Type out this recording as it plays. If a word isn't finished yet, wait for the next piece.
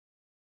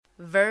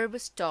Verb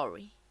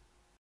Story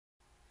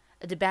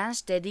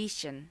Advanced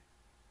Edition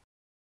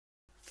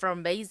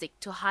From Basic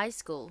to High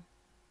School.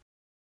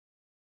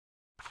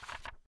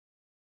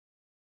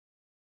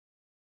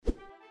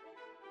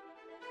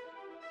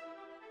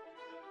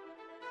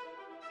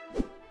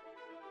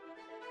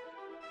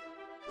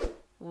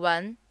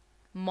 One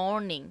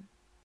morning,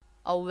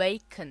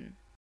 awaken,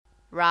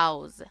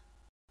 rouse,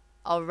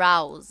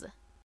 arouse,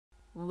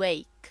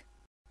 wake,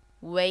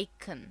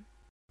 waken,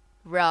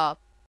 rub,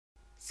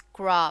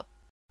 scrub,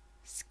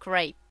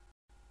 scrape,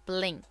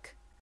 blink,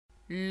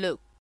 look,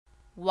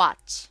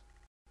 watch,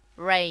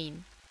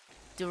 rain,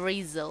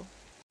 drizzle,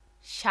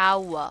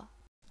 shower,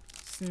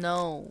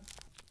 snow,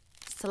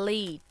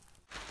 sleet,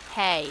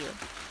 hail,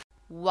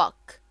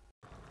 walk,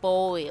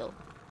 boil,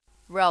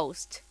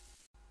 roast,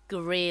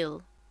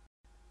 grill,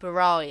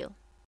 broil,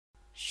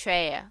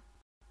 share,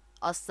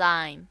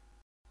 assign,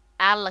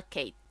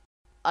 allocate,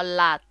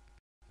 allot,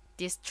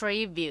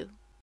 distribute,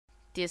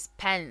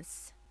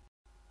 dispense,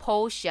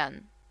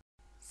 portion,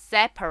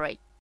 separate,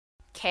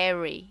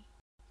 carry,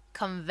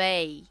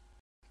 convey,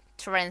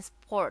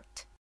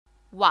 transport,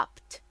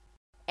 waft,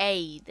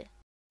 aid,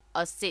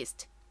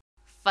 assist,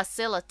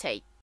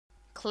 facilitate,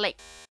 click,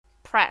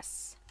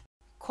 press,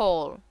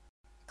 call,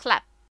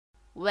 clap,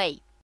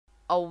 wait,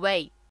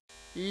 await,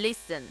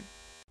 listen,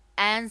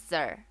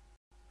 answer,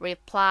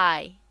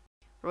 reply,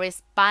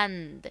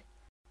 respond,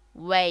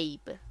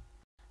 wave,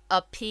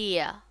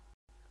 appear,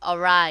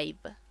 arrive,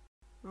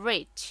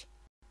 reach,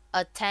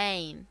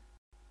 attain,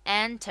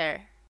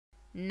 enter,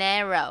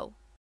 narrow,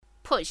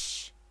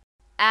 push,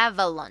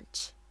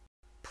 avalanche,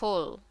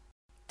 pull,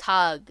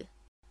 tug,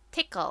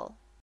 tickle,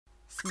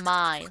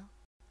 smile,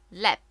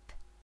 lap,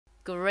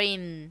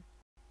 grin,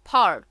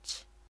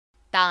 parch,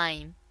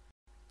 dime,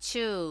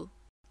 chew,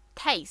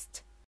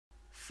 taste,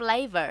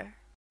 flavor,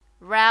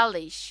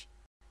 relish,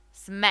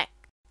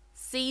 smack,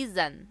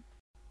 season,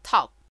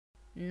 talk,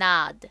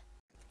 nod,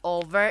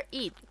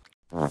 overeat,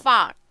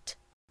 fart,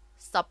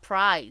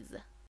 surprise,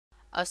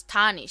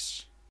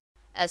 astonish,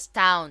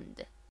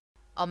 astound,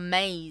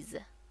 amaze,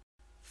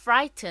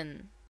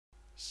 frighten,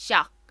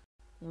 shock,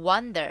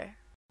 wonder,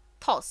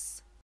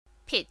 toss,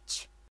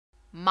 pitch,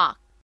 mock,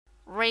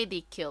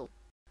 ridicule,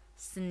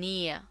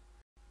 sneer,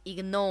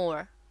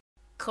 ignore,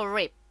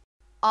 creep,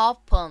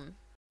 open,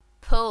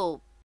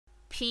 poop,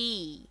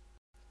 pee,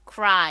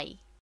 cry,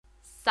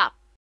 sup,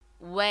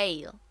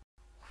 wail,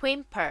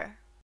 whimper,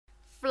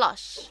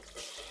 flush,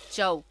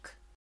 joke,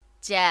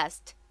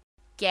 jest,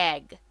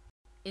 gag,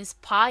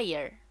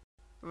 inspire,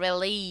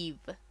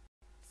 relieve,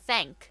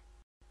 thank,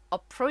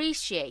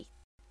 appreciate,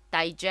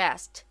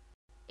 digest,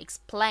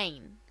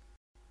 explain,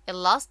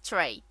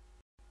 illustrate,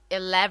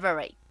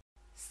 elaborate,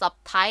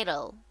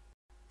 subtitle,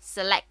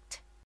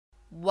 select,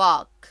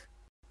 walk,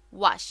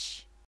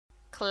 wash,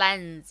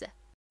 cleanse,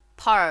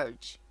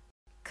 purge,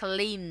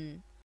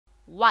 clean,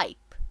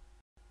 wipe,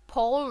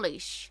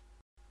 polish,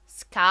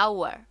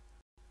 scour,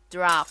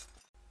 drop,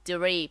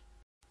 drip,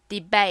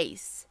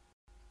 debase,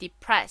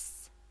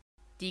 depress,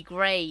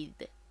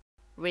 degrade,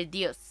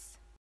 reduce,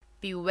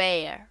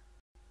 beware,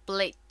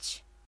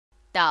 bleach,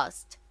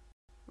 dust,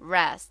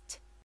 rest,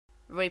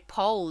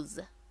 repose,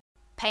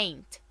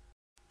 paint,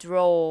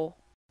 draw,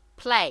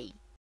 play,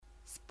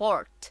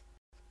 sport,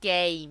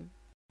 game,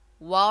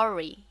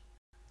 worry,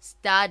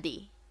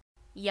 study,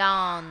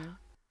 yawn,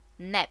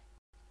 nap,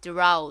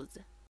 drowse,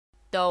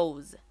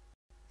 doze,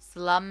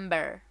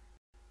 slumber,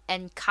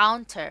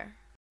 encounter,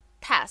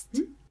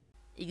 test,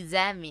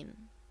 examine,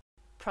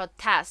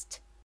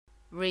 protest,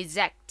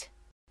 reject,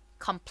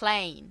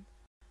 complain,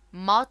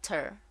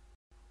 mutter,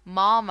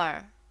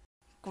 murmur,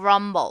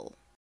 grumble,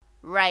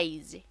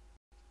 raise,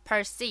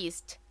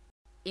 persist,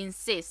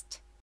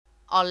 insist,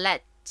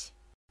 allege,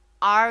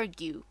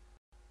 argue,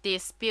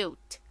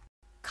 dispute,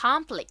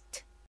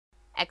 conflict,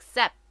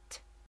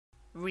 accept,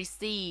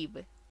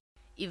 receive,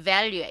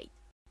 evaluate,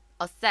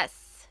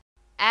 assess,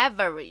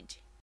 average,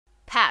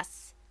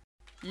 pass,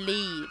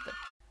 live,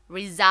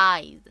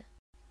 reside,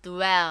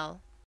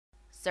 dwell,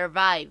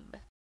 survive.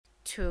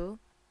 2.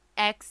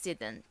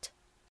 Accident.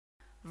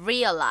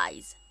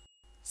 Realize,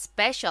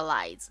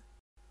 specialize,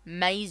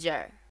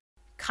 measure,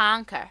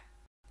 conquer,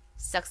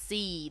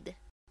 succeed,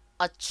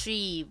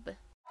 achieve,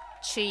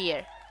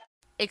 cheer,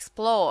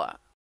 explore,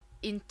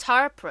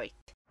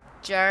 interpret,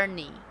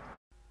 journey,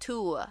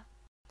 tour,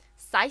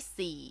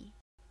 sightsee,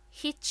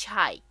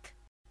 hitchhike,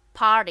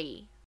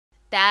 party,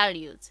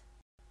 deluge,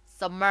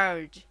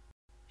 submerge,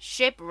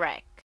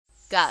 shipwreck,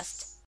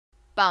 gust,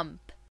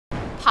 bump,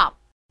 pop,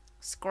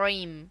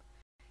 scream,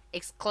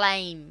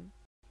 exclaim,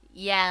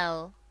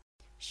 yell,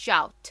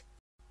 shout,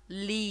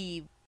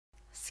 leave,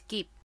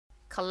 skip,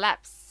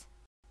 collapse,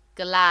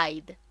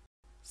 glide,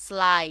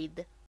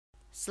 slide,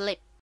 slip,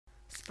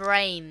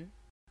 sprain,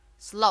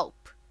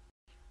 slope,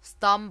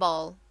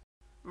 stumble,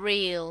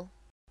 reel,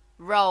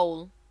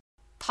 roll,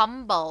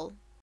 tumble,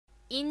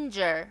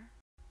 injure,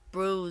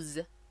 bruise,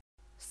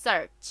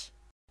 search,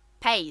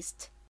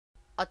 paste,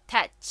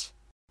 attach,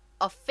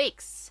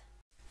 affix,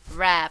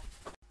 wrap,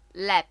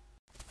 lap,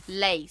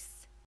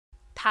 lace,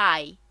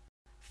 tie,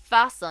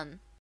 fasten,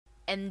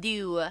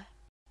 endure,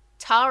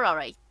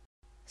 tolerate,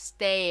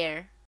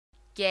 stare,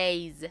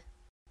 gaze,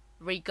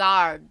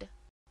 regard,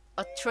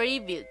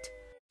 attribute,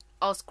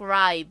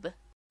 ascribe,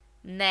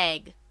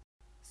 nag,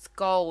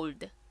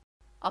 scold,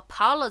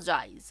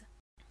 apologize,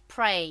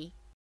 pray,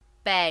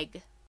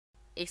 beg,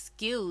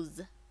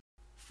 excuse,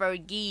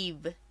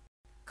 forgive,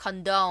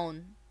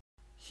 condone,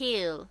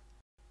 heal,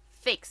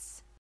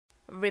 fix,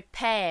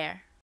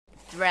 repair,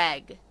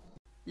 drag,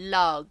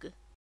 log,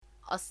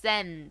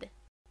 ascend,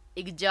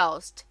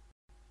 exhaust,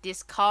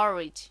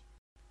 discourage,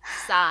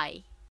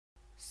 sigh,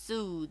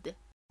 soothe,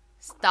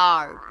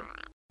 starve,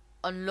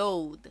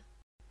 unload,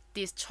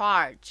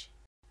 discharge,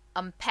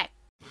 unpack,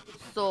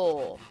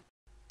 saw,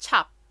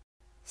 chop,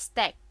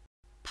 stack,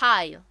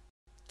 pile,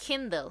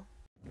 kindle,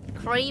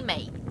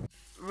 cremate,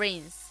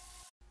 rinse,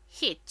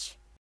 hitch,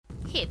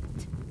 hit,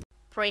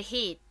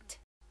 preheat,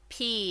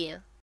 peel,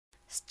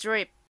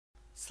 strip,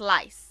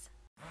 slice,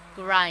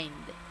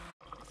 grind,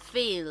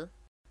 fill,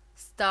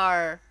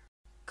 stir,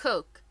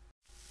 cook,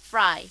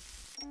 fry,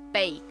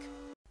 bake,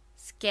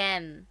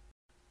 scan,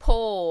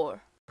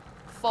 pour,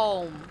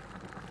 foam,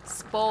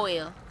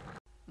 spoil,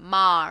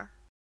 mar,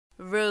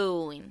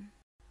 ruin,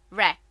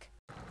 wreck,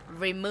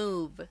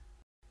 remove,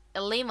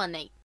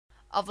 eliminate,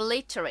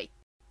 obliterate,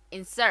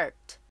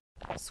 insert,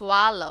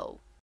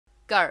 swallow,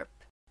 gulp,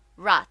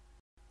 rot,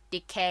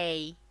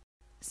 decay,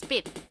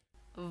 spit,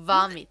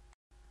 vomit,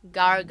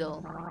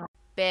 gargle,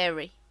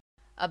 bury,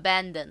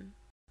 abandon,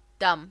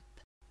 dump,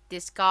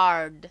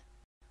 discard,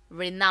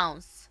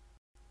 renounce,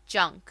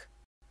 junk,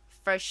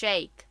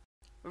 forsake,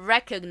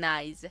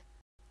 recognize,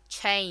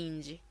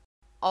 change,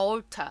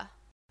 alter,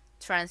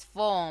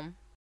 transform,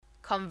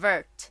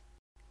 convert,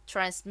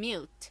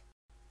 transmute,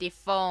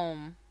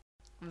 deform,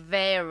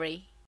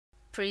 vary,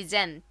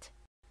 present,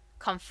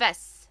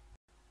 confess.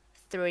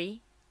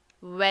 3.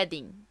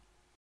 Wedding.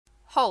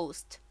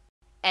 Host,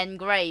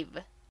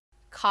 engrave,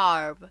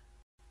 carve,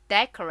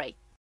 decorate,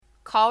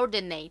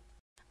 coordinate,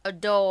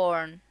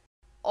 adorn,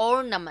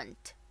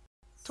 ornament,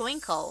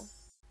 twinkle,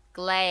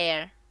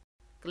 glare,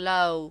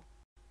 glow,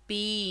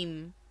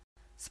 beam,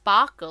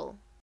 sparkle,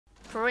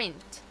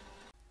 print,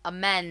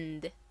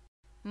 amend,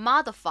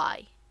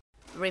 modify,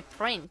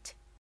 reprint,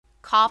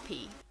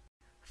 copy,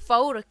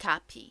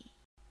 photocopy,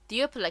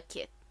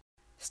 duplicate,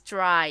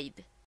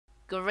 stride,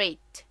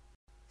 greet,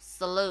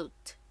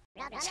 salute,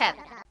 chat,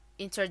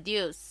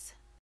 introduce,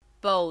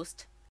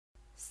 boast,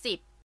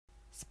 sip,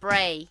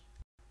 spray,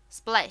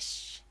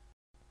 splash,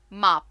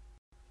 mop,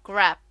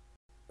 grab,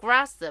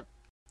 grasp,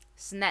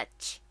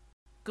 snatch,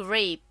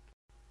 grip,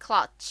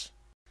 clutch,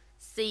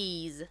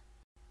 seize,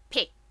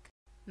 pick,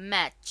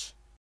 match,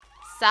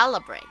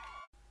 celebrate,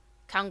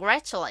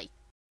 congratulate,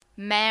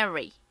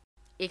 marry,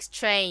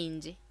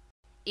 exchange,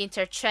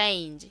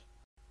 interchange,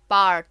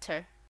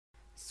 barter,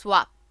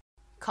 swap,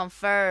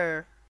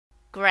 confer,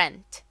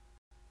 grant,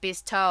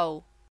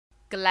 bestow,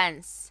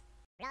 glance,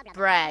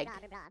 brag,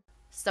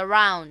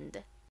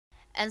 surround,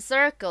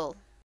 encircle,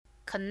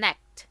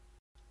 connect,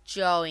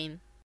 join,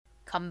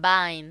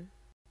 combine,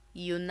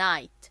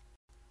 unite,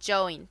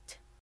 joint,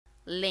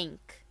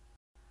 link,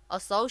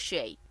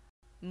 associate,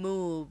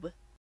 move,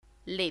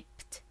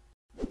 lift,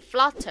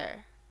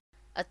 flutter,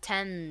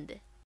 attend,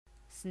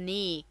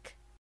 sneak,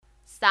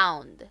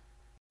 sound,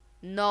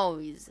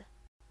 noise,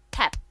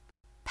 tap,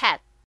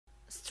 pat,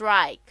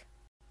 strike,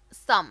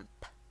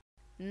 thump,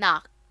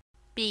 knock,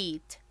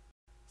 beat,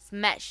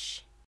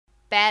 smash,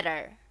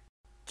 batter,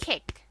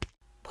 kick,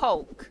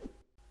 poke,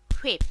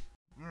 whip,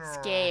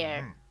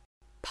 scare,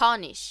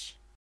 punish,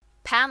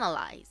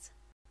 penalize,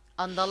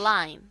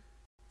 underline,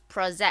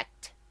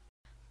 project,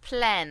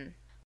 plan,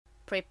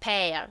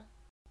 prepare,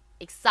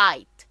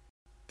 excite,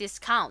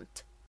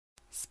 discount,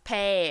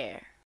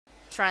 spare,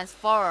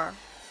 transfer,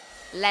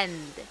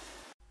 lend,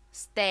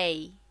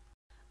 stay,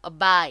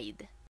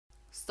 abide,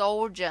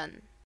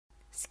 sojourn,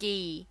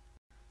 ski,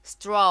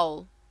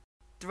 stroll,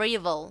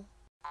 drivel,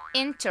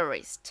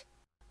 interest,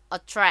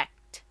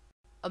 attract,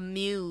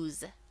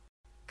 amuse,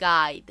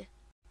 guide,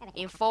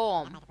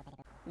 inform,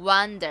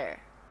 wonder,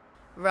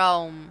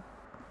 roam,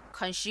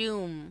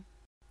 consume,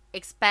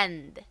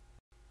 expand,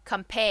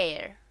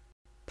 compare,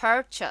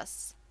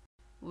 purchase,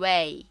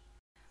 weigh,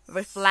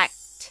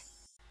 reflect,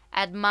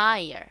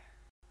 admire,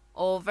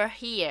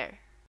 overhear,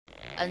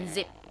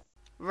 unzip,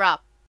 rub,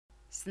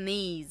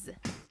 sneeze,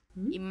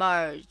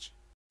 emerge,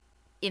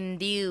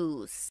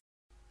 induce,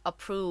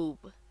 approve,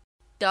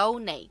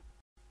 donate,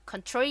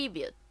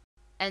 contribute,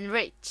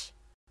 enrich,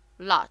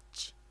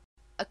 lodge,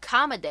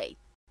 accommodate,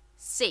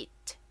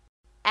 sit,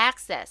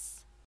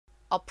 access,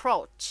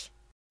 approach,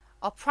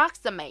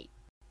 approximate,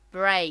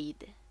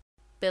 braid,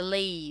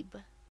 believe,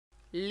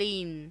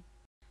 lean,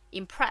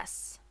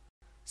 impress,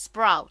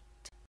 sprout,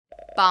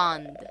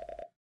 bond.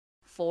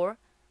 4.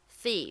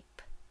 Thief,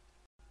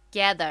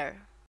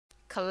 gather,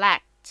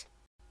 collect,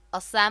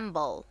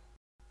 assemble,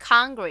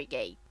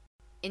 congregate,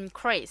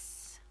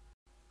 increase,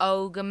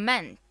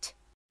 augment,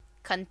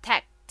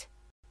 contact,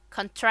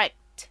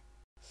 contract,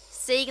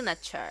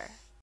 signature,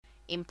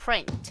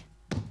 imprint,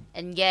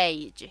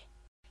 engage,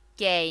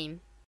 game,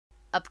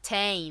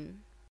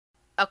 obtain,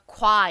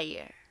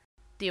 acquire,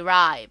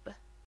 derive,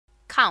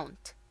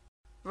 count,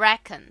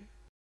 reckon,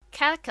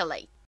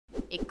 calculate,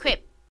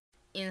 equip,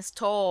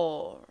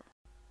 install,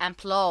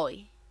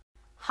 employ,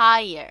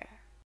 hire,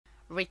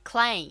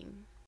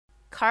 reclaim,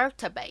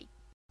 cultivate,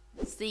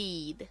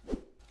 seed,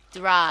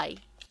 dry,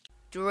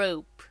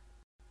 droop,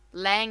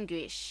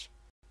 languish,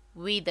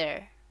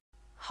 wither,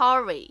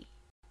 hurry,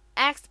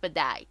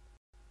 expedite,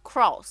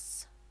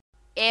 cross,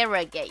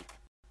 irrigate,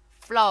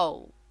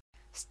 flow,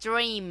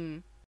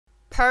 stream,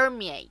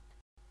 permeate,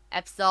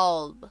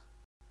 absorb,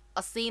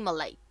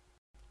 assimilate,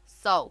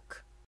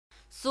 soak,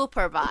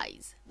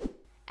 supervise,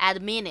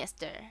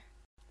 administer,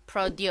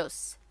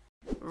 produce,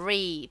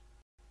 reap,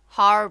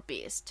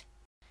 harvest,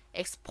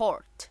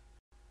 export,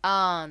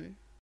 earn,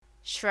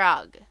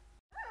 shrug,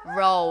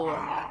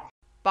 roar,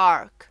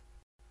 bark,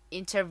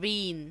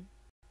 intervene,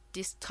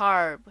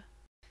 disturb,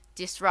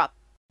 disrupt,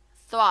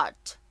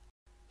 thwart,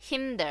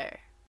 hinder,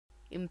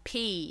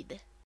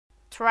 impede,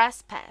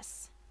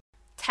 trespass,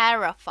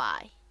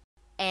 terrify,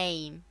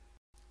 aim,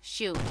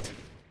 shoot,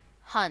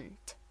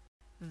 hunt,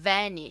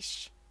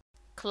 vanish,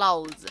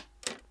 close,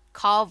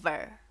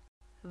 cover,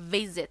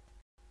 visit,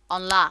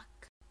 unlock,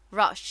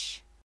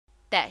 rush,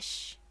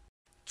 dash,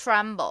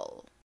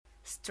 tremble,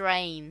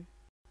 strain,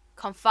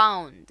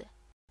 confound,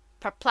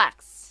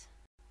 perplex,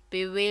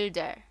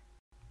 bewilder,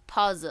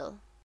 puzzle,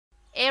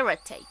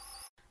 irritate,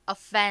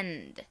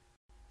 offend,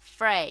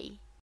 fray,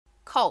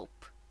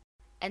 cope,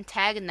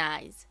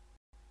 antagonize,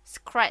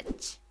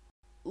 scratch,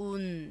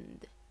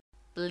 wound,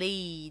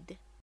 bleed,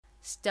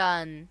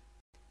 stun,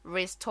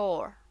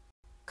 restore,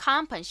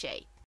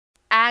 compensate,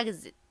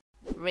 exit,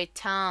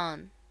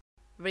 return,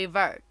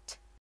 revert,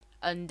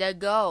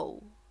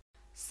 undergo,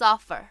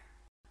 suffer,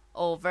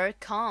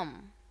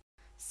 overcome,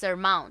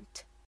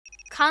 surmount,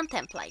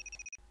 contemplate,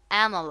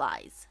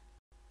 analyze,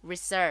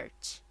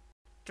 research,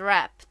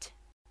 draft,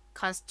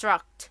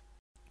 construct,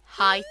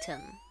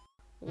 heighten,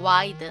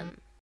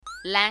 widen,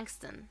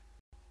 lengthen,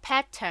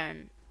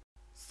 pattern,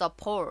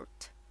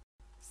 support,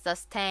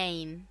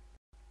 sustain,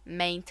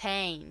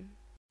 maintain,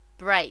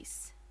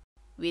 brace,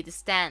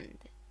 withstand,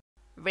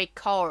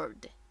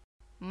 record,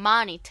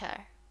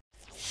 monitor,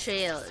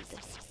 shield,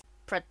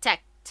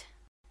 protect,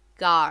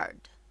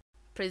 guard,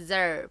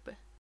 preserve,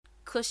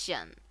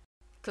 cushion,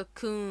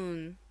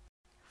 cocoon.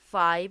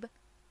 5.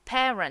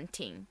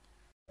 Parenting,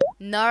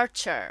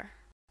 nurture,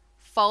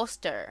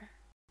 foster,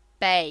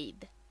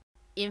 bathe,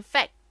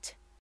 infect,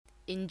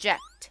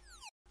 inject,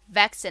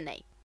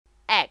 vaccinate,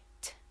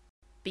 act,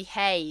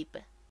 behave,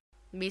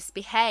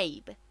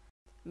 misbehave,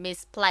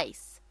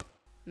 misplace,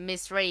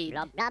 misread,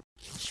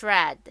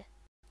 shred,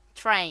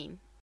 train,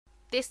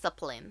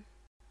 discipline,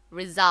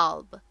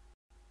 resolve,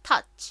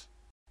 touch,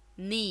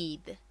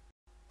 need,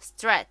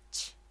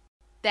 stretch,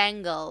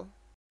 dangle,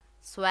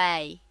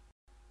 sway,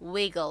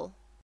 wiggle,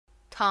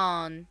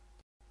 turn,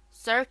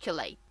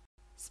 circulate,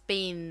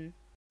 spin,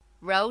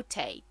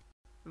 rotate,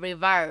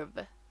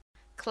 reverb,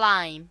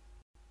 climb,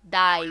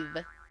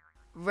 dive,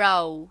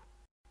 row,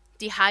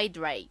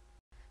 dehydrate,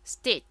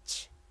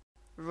 stitch,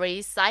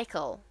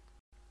 recycle,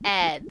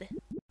 add,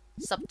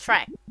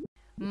 subtract,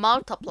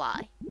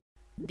 multiply,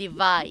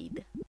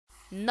 divide,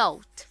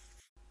 note,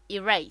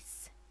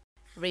 erase,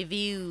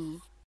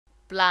 review,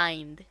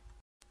 blind,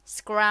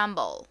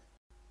 scramble,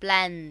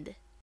 blend,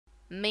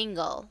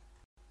 mingle,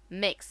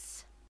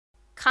 mix,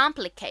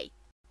 complicate,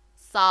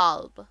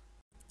 solve,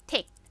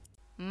 tick,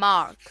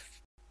 mark,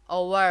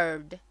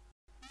 award,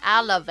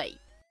 elevate,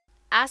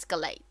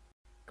 escalate,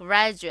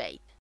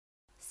 graduate.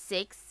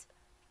 6.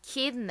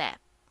 Kidnap,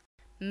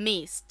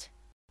 missed,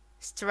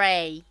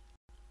 stray,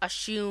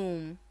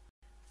 assume,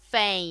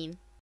 feign,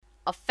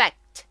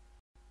 affect,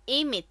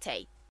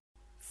 imitate,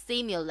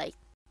 simulate,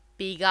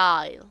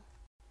 beguile,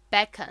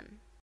 beckon,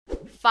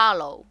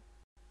 follow,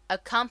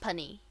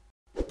 accompany,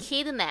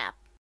 kidnap,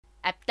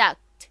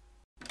 abduct,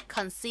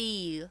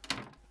 conceal,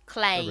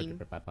 claim,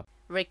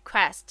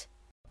 request,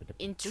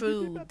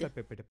 intrude,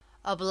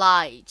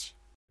 oblige,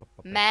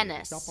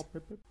 menace,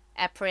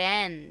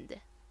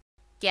 apprehend,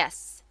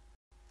 guess,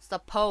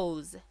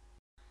 suppose,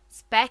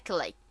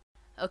 speculate,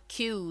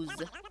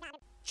 accuse,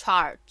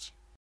 charge,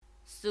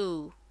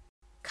 sue,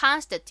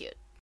 constitute,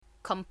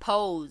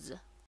 compose,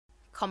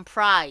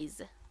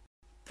 comprise,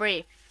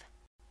 brief,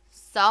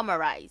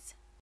 summarize,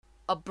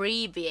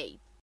 abbreviate,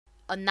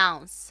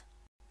 announce,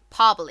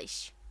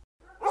 publish,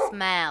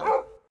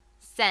 smell,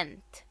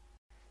 scent,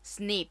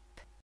 snip,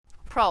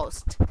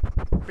 prost,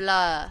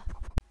 blur,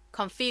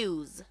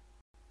 confuse,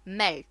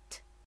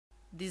 melt,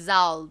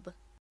 dissolve,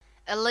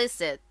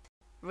 elicit,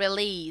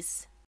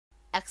 release,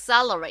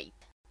 accelerate,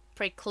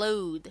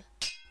 preclude,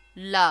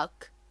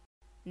 lock,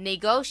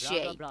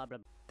 negotiate,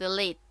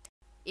 delete,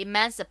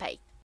 emancipate,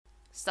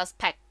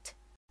 suspect,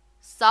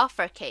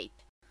 suffocate,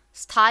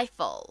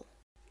 stifle,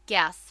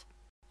 gasp,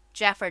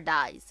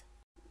 jeopardize,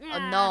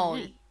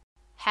 annoy,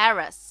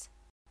 harass,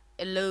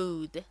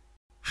 elude,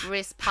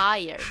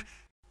 respire,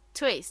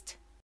 twist,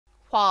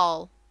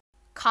 whirl,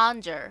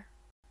 conjure,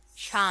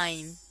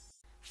 shine,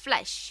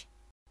 flash,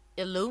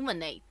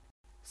 illuminate,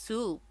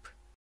 swoop,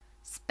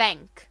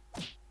 spank,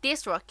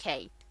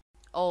 dislocate,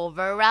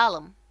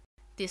 overwhelm,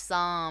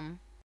 disarm,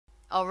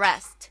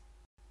 arrest,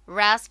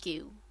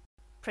 rescue,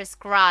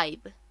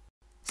 prescribe,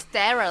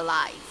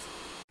 sterilize,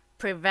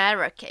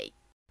 prevaricate,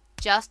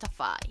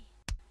 justify,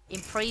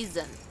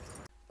 imprison,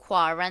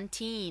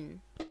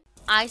 quarantine,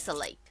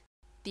 isolate,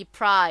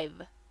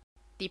 deprive,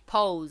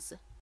 depose,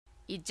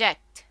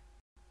 eject,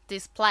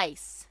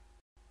 displace,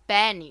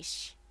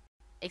 banish,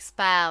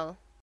 expel,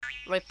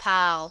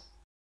 repel.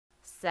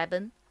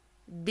 7.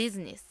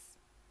 Business.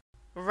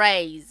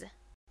 Raise,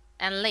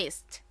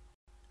 enlist,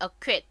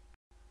 acquit,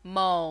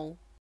 mow,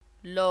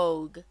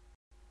 log,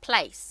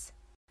 place,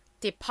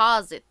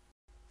 deposit,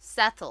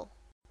 settle,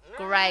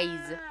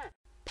 graze,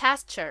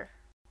 pasture,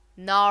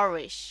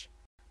 nourish,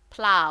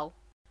 plow,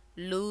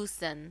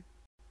 loosen,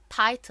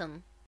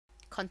 tighten,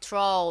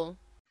 control,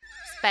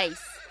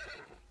 space,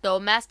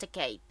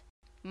 domesticate,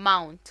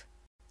 mount,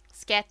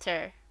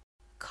 scatter,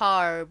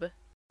 carb,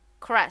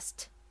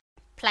 crest,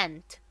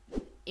 plant,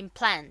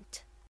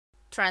 implant,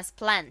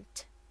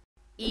 transplant,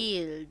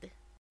 yield,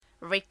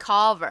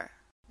 recover,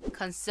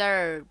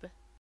 conserve,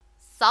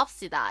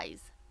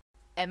 subsidize,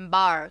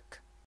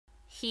 embark,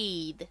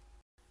 heed,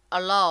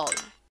 alloy,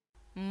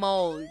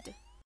 mold,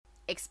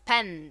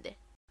 expand,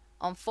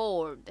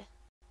 unfold,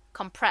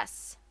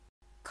 compress,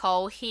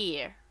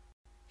 cohere,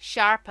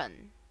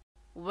 sharpen,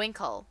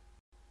 winkle,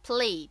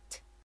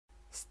 pleat,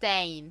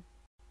 stain,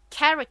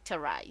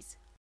 characterize,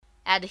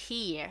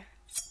 adhere,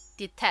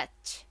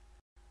 detach,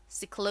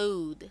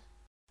 seclude,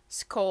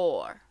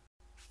 score,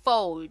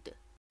 fold,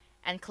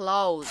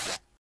 enclose,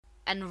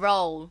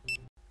 enroll,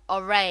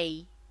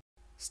 array,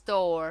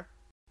 store,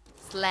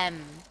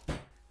 slam,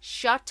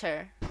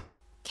 shutter,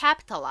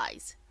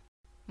 capitalize,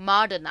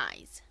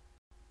 modernize,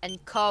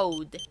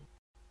 encode,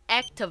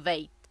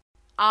 activate,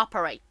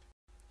 operate,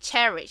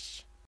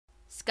 cherish,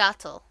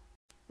 scuttle,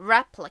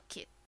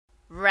 replicate,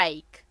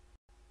 rake,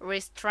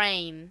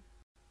 restrain,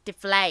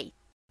 deflate,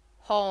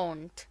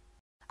 haunt,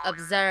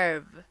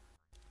 observe,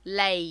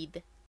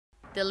 laid,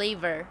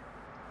 deliver,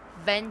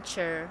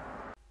 venture,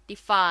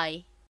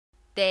 defy,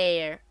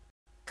 dare,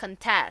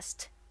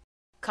 contest,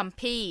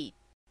 compete,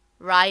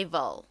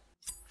 rival,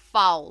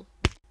 foul,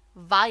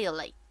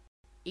 violate,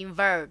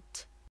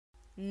 invert,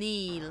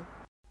 kneel,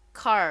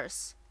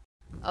 curse,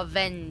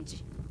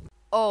 avenge,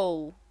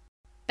 owe,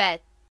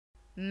 bet,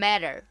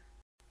 matter,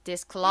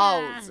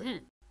 disclose,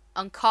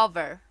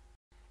 uncover,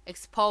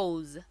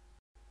 expose,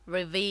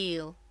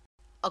 reveal,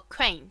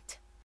 acquaint,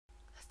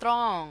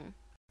 throng,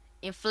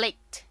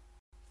 inflict,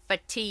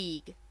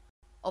 fatigue,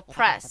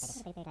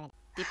 oppress,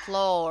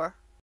 deplore,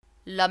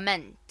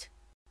 lament,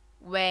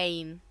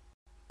 wane,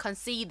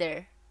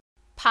 consider,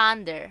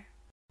 ponder,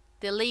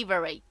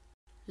 deliberate,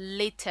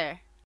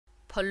 litter,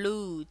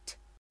 pollute,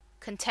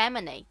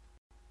 contaminate,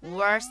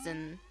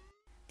 worsen,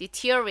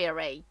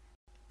 deteriorate,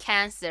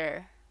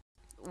 cancer,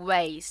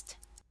 waste,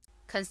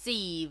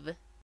 conceive,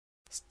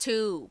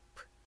 stoop,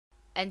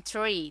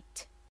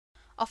 entreat,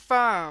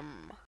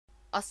 affirm,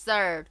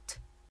 assert,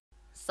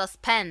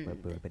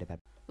 suspend,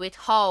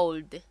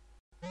 withhold,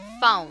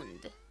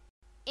 found,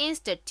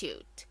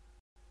 institute,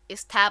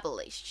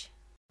 establish,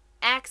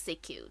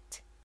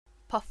 execute,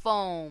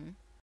 perform,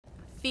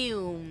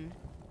 fume,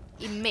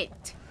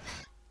 emit,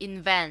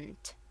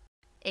 invent,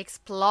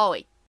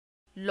 exploit,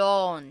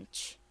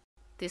 launch,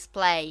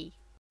 display,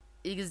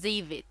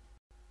 exhibit,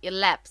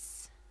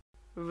 elapse,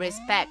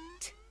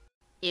 respect,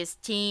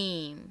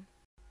 esteem,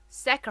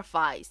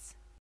 sacrifice.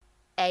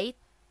 8.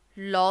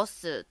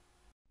 Lawsuit,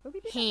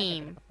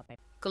 hymn,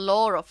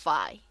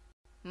 glorify,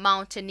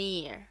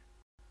 mountaineer,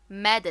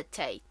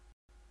 meditate,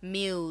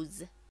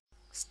 muse,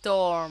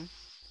 storm,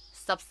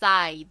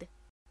 subside,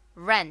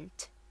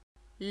 rent,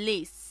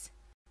 lease,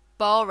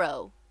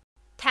 borrow,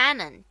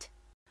 tenant,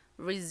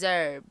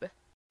 reserve,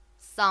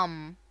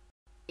 sum,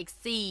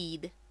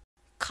 exceed,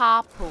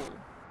 carpool,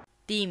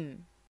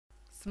 dim,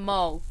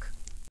 smoke,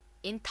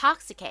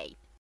 intoxicate,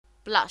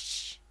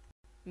 blush,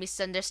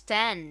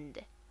 misunderstand,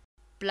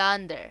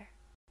 blunder,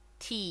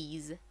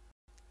 tease,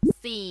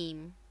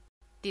 seem,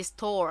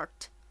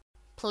 distort,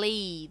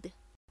 plead,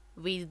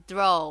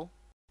 withdraw,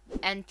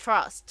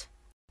 entrust,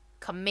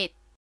 commit,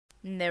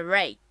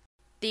 narrate,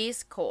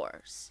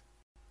 discourse,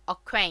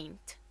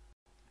 acquaint,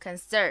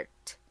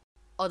 concert,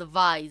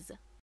 advise,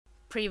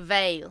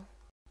 prevail,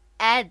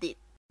 edit,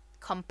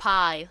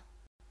 compile,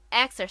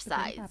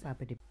 exercise,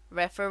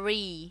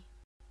 referee,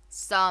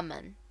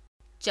 summon,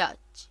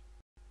 judge,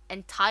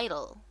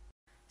 entitle,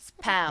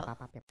 spell,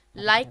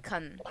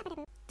 liken,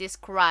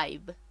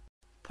 describe,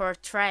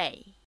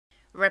 portray,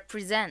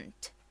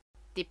 represent,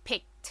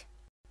 depict,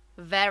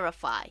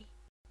 verify,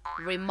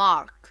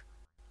 remark,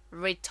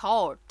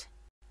 retort,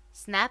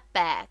 snap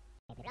back,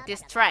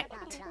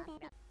 distract,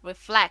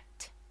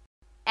 reflect,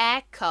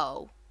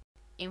 echo,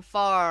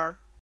 infer,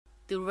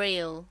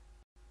 derail,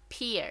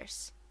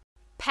 pierce,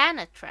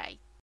 penetrate,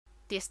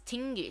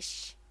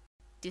 distinguish,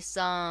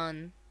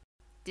 discern,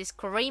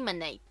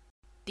 discriminate,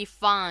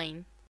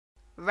 define,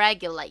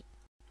 regulate,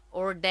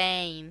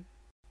 ordain,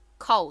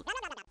 quote,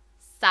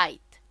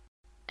 cite,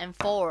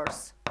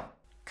 enforce,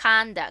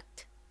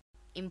 conduct,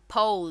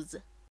 impose,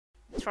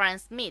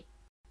 transmit,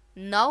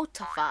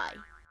 notify,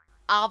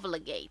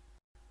 obligate,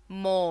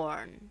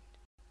 mourn,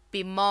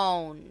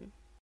 bemoan,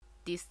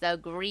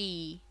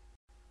 disagree,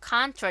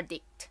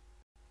 contradict,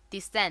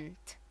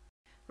 dissent,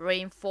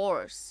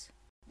 reinforce,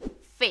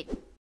 fit,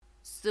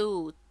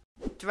 suit,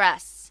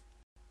 dress,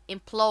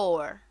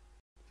 implore,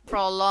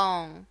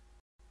 prolong,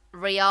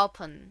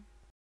 reopen,